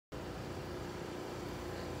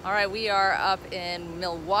All right, we are up in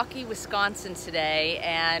Milwaukee, Wisconsin today,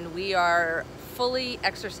 and we are fully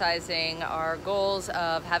exercising our goals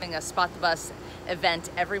of having a Spot the Bus event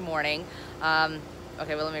every morning. Okay,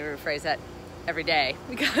 well, let me rephrase that. Every day,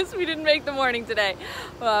 because we didn't make the morning today.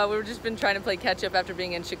 We've just been trying to play catch up after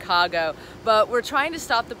being in Chicago, but we're trying to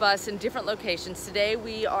stop the bus in different locations. Today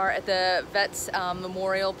we are at the Vets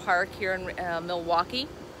Memorial Park here in Milwaukee,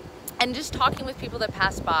 and just talking with people that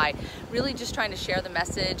pass by, really just trying to share the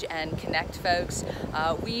message and connect folks.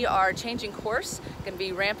 We are changing course, going to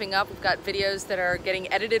be ramping up. We've got videos that are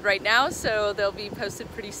getting edited right now, so they'll be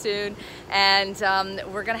posted pretty soon, and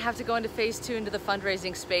we're going to have to go into phase 2 into the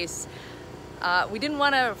fundraising space. We didn't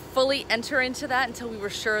want to fully enter into that until we were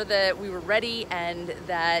sure that we were ready and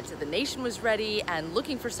that the nation was ready and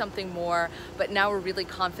looking for something more, but now we're really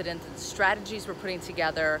confident that the strategies we're putting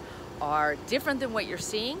together are different than what you're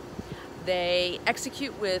seeing. They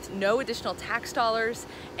execute with no additional tax dollars,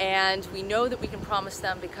 and we know that we can promise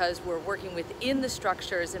them because we're working within the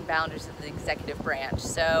structures and boundaries of the executive branch.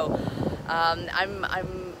 So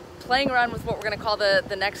I'm playing around with what we're going to call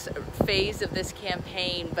the next phase of this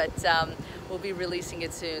campaign, but we'll be releasing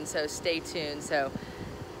it soon, so stay tuned. So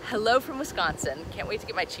hello from Wisconsin. Can't wait to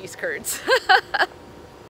get my cheese curds.